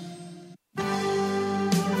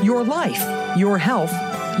 Your life, your health,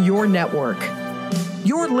 your network.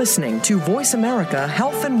 You're listening to Voice America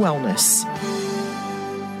Health and Wellness.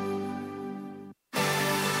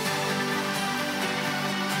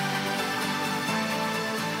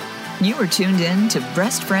 You are tuned in to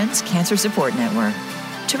Breast Friends Cancer Support Network.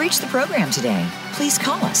 To reach the program today, please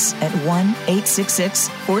call us at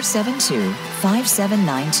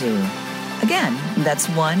 1-866-472-5792. Again, that's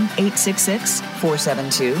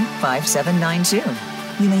 1-866-472-5792.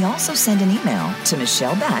 You may also send an email to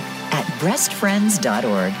Michelle Beck at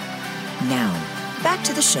breastfriends.org. Now, back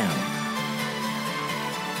to the show.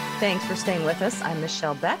 Thanks for staying with us. I'm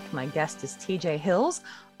Michelle Beck. My guest is TJ Hills,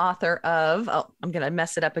 author of, I'm going to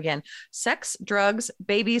mess it up again, Sex, Drugs,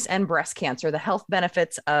 Babies, and Breast Cancer, the Health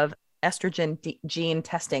Benefits of Estrogen Gene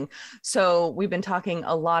Testing. So we've been talking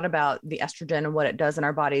a lot about the estrogen and what it does in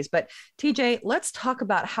our bodies. But TJ, let's talk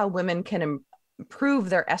about how women can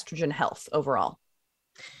improve their estrogen health overall.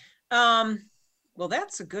 Well,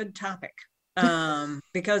 that's a good topic,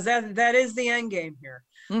 because that is the end game here.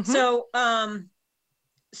 So,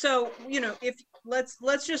 if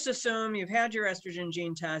let's just assume you've had your estrogen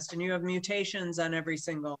gene test and you have mutations on every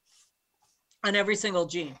single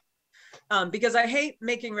gene, because I hate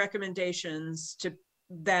making recommendations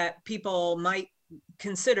that people might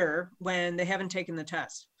consider when they haven't taken the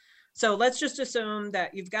test. So let's just assume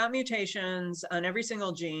that you've got mutations on every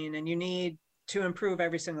single gene and you need to improve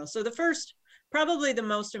every single. So the first, probably the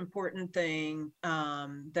most important thing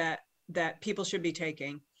that people should be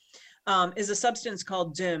taking is a substance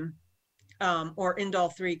called DIM, or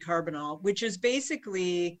indole-3 carbinol, which is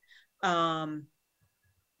basically the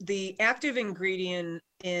active ingredient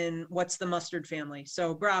in what's the mustard family.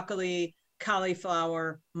 So broccoli,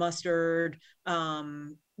 cauliflower, mustard,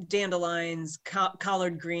 dandelions,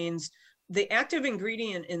 collard greens. The active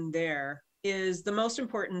ingredient in there is the most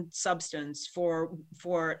important substance for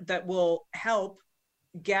that will help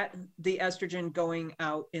get the estrogen going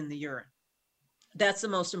out in the urine. That's the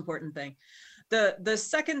most important thing. The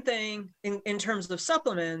second thing in terms of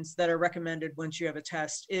supplements that are recommended once you have a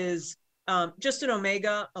test is Just an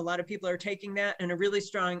omega. A lot of people are taking that, and a really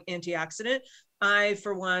strong antioxidant.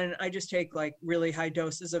 For one, I just take like really high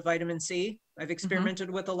doses of vitamin C. I've experimented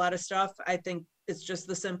with a lot of stuff. I think it's just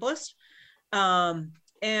the simplest. And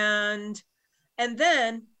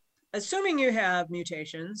then, assuming you have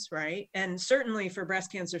mutations, right? And certainly for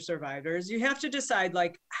breast cancer survivors, you have to decide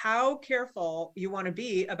like how careful you want to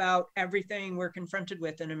be about everything we're confronted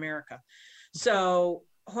with in America. So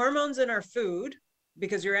hormones in our food,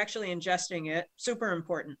 because you're actually ingesting it, super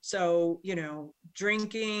important. So,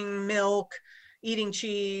 drinking milk, eating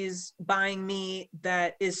cheese, buying meat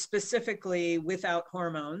that is specifically without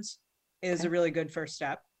hormones is a really good first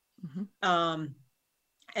step.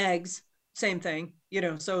 Eggs, same thing,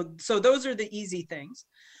 so those are the easy things.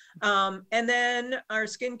 And then our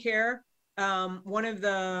skincare, one of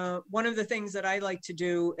the things that I like to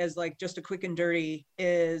do as like just a quick and dirty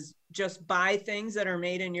is just buy things that are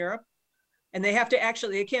made in Europe. And they have to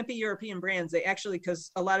it can't be European brands. They actually,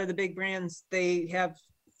 because a lot of the big brands, they have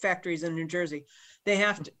factories in New Jersey. You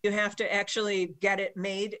have to actually get it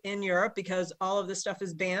made in Europe because all of the stuff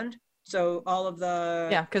is banned. So all of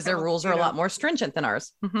because their rules are a lot more stringent than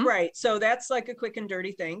ours. Right. So that's like a quick and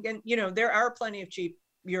dirty thing. And, there are plenty of cheap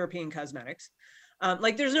European cosmetics.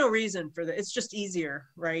 Like there's no reason for that. It's just easier,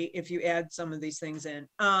 right? If you add some of these things in.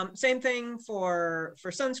 Same thing for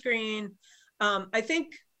sunscreen. I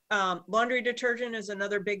think laundry detergent is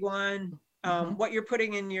another big one. What you're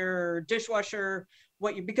putting in your dishwasher,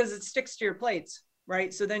 because it sticks to your plates,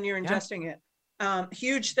 right? So then you're ingesting it.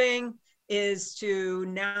 Huge thing is to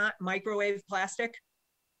not microwave plastic.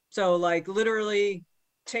 So like literally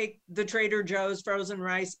take the Trader Joe's frozen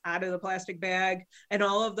rice out of the plastic bag and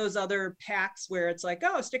all of those other packs where it's like,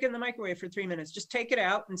 oh, stick it in the microwave for 3 minutes. Just take it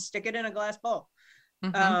out and stick it in a glass bowl.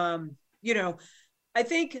 I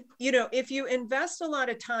think, if you invest a lot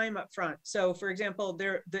of time up front. So for example,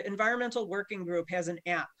 the Environmental Working Group has an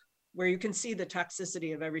app where you can see the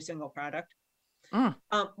toxicity of every single product.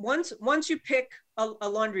 Once you pick a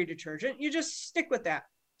laundry detergent, you just stick with that.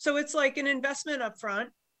 So it's like an investment up front.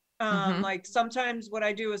 Like sometimes what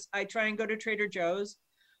I do is I try and go to Trader Joe's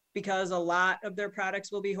because a lot of their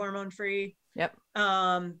products will be hormone free. Yep.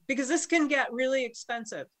 Because this can get really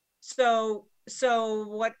expensive. So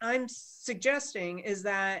what I'm suggesting is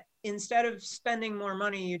that instead of spending more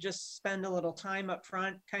money, you just spend a little time up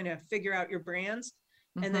front, kind of figure out your brands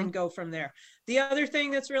and then go from there. The other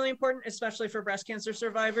thing that's really important, especially for breast cancer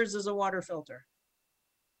survivors, is a water filter.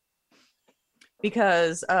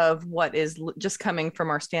 Because of what is just coming from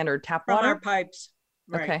our standard tap water? From our pipes.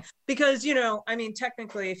 Right. Okay. Because,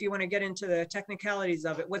 technically, if you want to get into the technicalities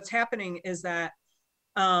of it, what's happening is that,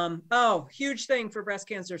 huge thing for breast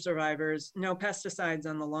cancer survivors, no pesticides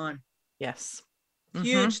on the lawn. Yes.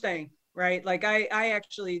 Huge thing, right? Like I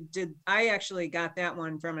actually got that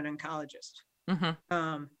one from an oncologist.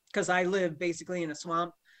 Because I live basically in a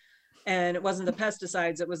swamp and it wasn't the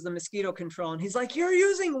pesticides, it was the mosquito control. And he's like, you're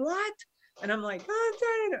using what? And I'm like,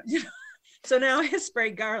 so now I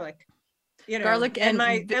spray garlic, garlic and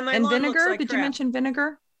vinegar. Did you mention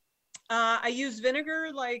vinegar? I use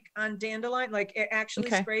vinegar like on dandelion, like actually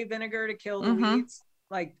spray vinegar to kill the weeds,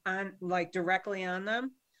 like directly on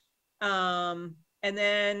them. And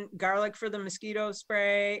then garlic for the mosquito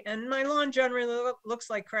spray. And my lawn generally looks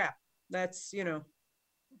like crap. That's,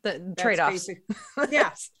 the trade-offs.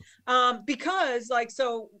 Yes. Because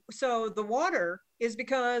so the water is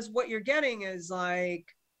because what you're getting is like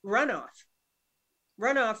runoff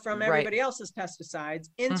from everybody else's pesticides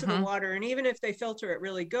into the water. And even if they filter it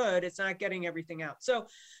really good, it's not getting everything out. So,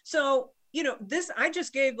 this, I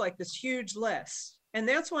just gave like this huge list. And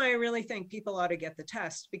that's why I really think people ought to get the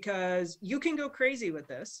test, because you can go crazy with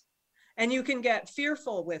this and you can get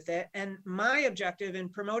fearful with it. And my objective in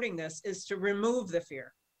promoting this is to remove the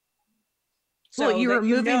fear. So you're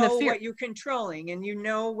removing the fear, what you're controlling, and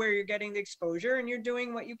where you're getting the exposure, and you're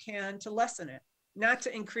doing what you can to lessen it, not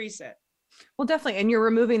to increase it. Well, definitely. And you're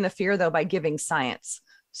removing the fear though, by giving science.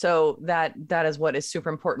 So that is what is super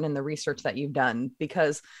important in the research that you've done,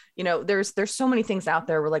 because, there's so many things out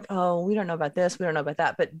there. We're like, oh, we don't know about this. We don't know about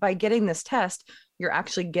that. But by getting this test, you're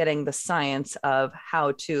actually getting the science of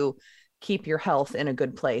how to keep your health in a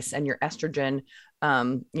good place and your estrogen,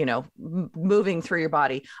 moving through your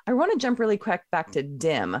body. I want to jump really quick back to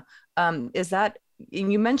DIM. Is that,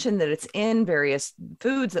 you mentioned that it's in various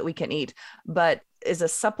foods that we can eat, but is a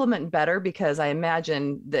supplement better? Because I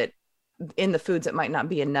imagine that in the foods, it might not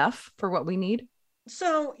be enough for what we need.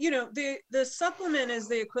 So, the supplement is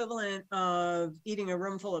the equivalent of eating a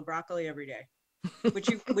room full of broccoli every day,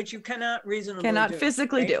 which you cannot reasonably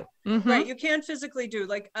physically do. Right. You can't physically do,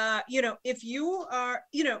 like, if you are,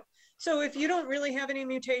 So if you don't really have any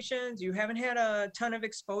mutations, you haven't had a ton of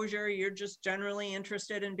exposure, you're just generally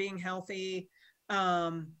interested in being healthy,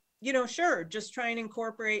 sure, just try and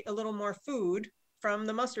incorporate a little more food from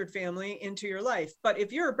the mustard family into your life. But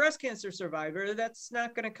if you're a breast cancer survivor, that's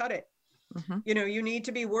not going to cut it. Mm-hmm. You need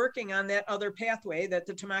to be working on that other pathway that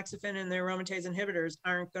the tamoxifen and the aromatase inhibitors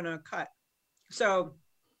aren't going to cut. So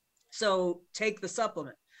take the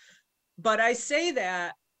supplement. But I say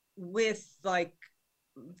that with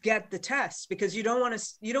get the test, because you don't want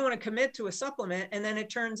to commit to a supplement and then it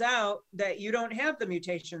turns out that you don't have the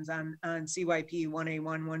mutations on CYP 1A1,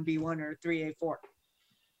 1B1 or 3A4.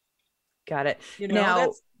 Got it.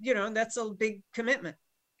 Now, that's a big commitment.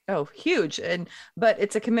 Oh, huge. But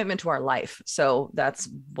it's a commitment to our life. So that's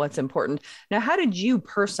what's important. Now, how did you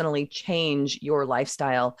personally change your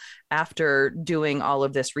lifestyle after doing all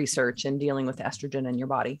of this research and dealing with estrogen in your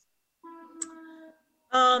body?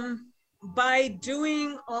 By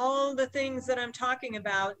doing all the things that I'm talking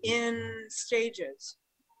about in stages.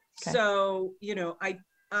 Okay. So,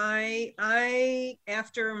 I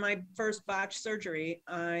after my first botch surgery,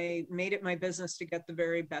 I made it my business to get the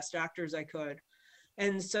very best doctors I could.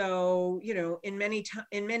 And so, in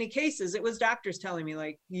many cases, it was doctors telling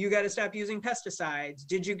me you got to stop using pesticides.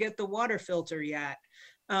 Did you get the water filter yet?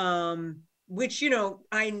 Which,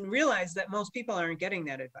 I realized that most people aren't getting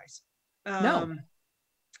that advice. No.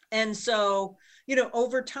 And so,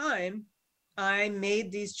 over time, I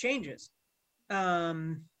made these changes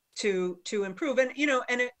to improve. And,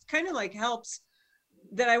 and it kind of helps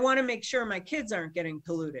that I want to make sure my kids aren't getting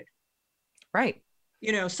polluted. Right.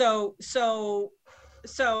 So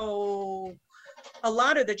a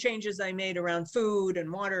lot of the changes I made around food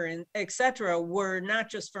and water and et cetera were not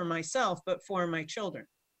just for myself, but for my children.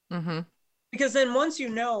 Mm-hmm. Because then once you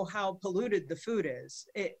know how polluted the food is,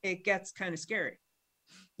 it gets kind of scary.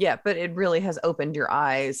 Yeah, but it really has opened your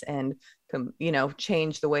eyes and,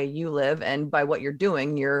 changed the way you live. And by what you're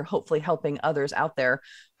doing, you're hopefully helping others out there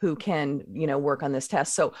who can, work on this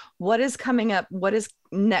test. So what is coming up? What is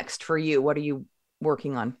next for you? What are you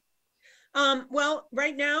working on? Well,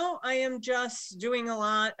 right now I am just doing a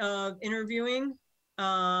lot of interviewing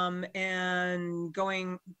and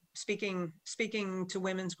speaking to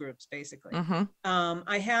women's groups, basically. Mm-hmm.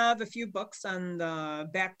 I have a few books on the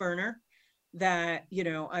back burner that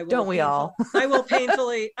I will. Don't we all? I will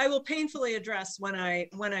painfully address when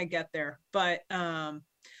I get there. But I'm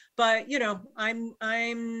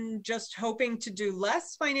just hoping to do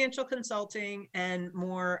less financial consulting and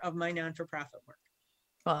more of my non-for-profit work.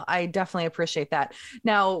 Well, I definitely appreciate that.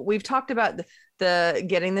 Now, we've talked about the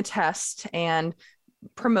getting the test and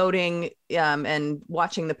promoting and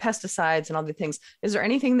watching the pesticides and all the things. Is there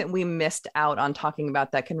anything that we missed out on talking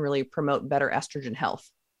about that can really promote better estrogen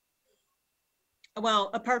health? Well,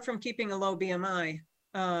 apart from keeping a low BMI,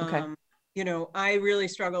 okay. I really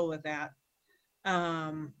struggle with that.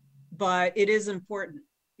 But it is important,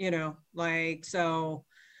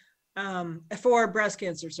 for breast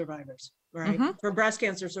cancer survivors, right? Mm-hmm. For breast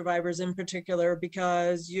cancer survivors in particular,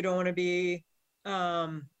 because you don't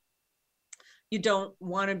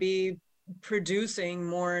want to be producing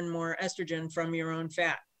more and more estrogen from your own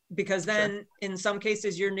fat, because then sure. In some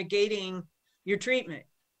cases you're negating your treatment.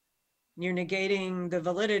 You're negating the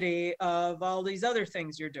validity of all these other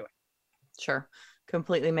things you're doing. Sure.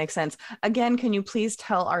 Completely makes sense. Again, can you please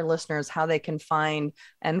tell our listeners how they can find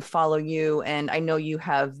and follow you? And I know you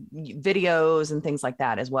have videos and things like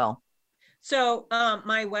that as well. So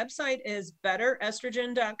my website is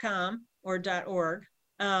betterestrogen.com or .org.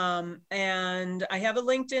 And I have a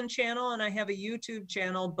LinkedIn channel and I have a YouTube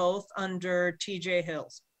channel, both under TJ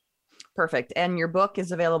Hills. Perfect. And your book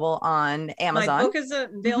is available on Amazon. My book is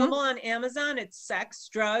available on Amazon. It's Sex,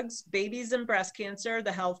 Drugs, Babies, and Breast Cancer,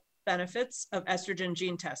 the Health Benefits of Estrogen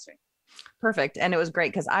Gene Testing. Perfect. And it was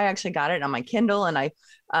great because I actually got it on my Kindle and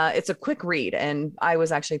it's a quick read. And I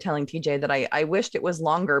was actually telling TJ that I wished it was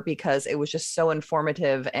longer because it was just so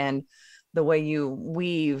informative, and the way you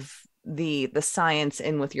weave the science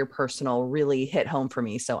in with your personal really hit home for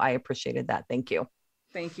me. So I appreciated that. Thank you.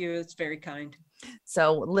 Thank you. It's very kind.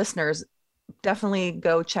 So listeners, definitely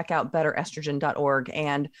go check out betterestrogen.org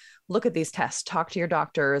and look at these tests, talk to your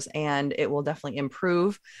doctors, and it will definitely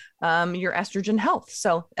improve your estrogen health.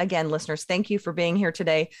 So again, listeners, thank you for being here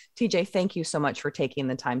today. TJ, thank you so much for taking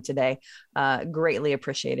the time today. Greatly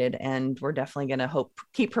appreciated. And we're definitely going to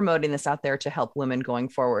keep promoting this out there to help women going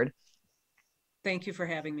forward. Thank you for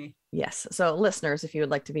having me. Yes. So listeners, if you would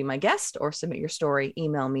like to be my guest or submit your story,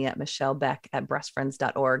 email me at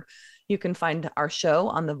michellebeck@breastfriends.org. You can find our show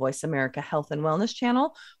on the Voice America Health and Wellness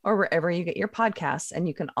channel or wherever you get your podcasts. And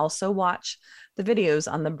you can also watch the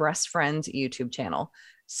videos on the Breast Friends YouTube channel.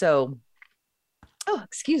 So,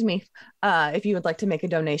 excuse me. If you would like to make a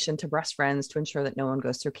donation to Breast Friends to ensure that no one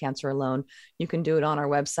goes through cancer alone, you can do it on our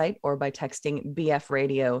website or by texting BF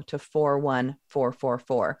Radio to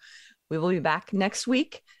 41444. We will be back next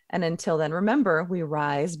week. And until then, remember, we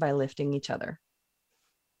rise by lifting each other.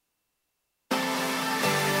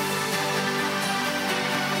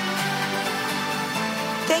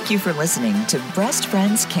 Thank you for listening to Breast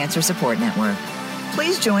Friends Cancer Support Network.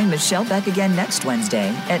 Please join Michelle Beck again next Wednesday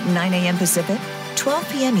at 9 a.m. Pacific, 12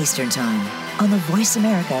 p.m. Eastern Time on the Voice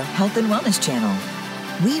America Health and Wellness Channel.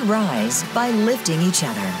 We rise by lifting each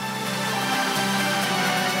other.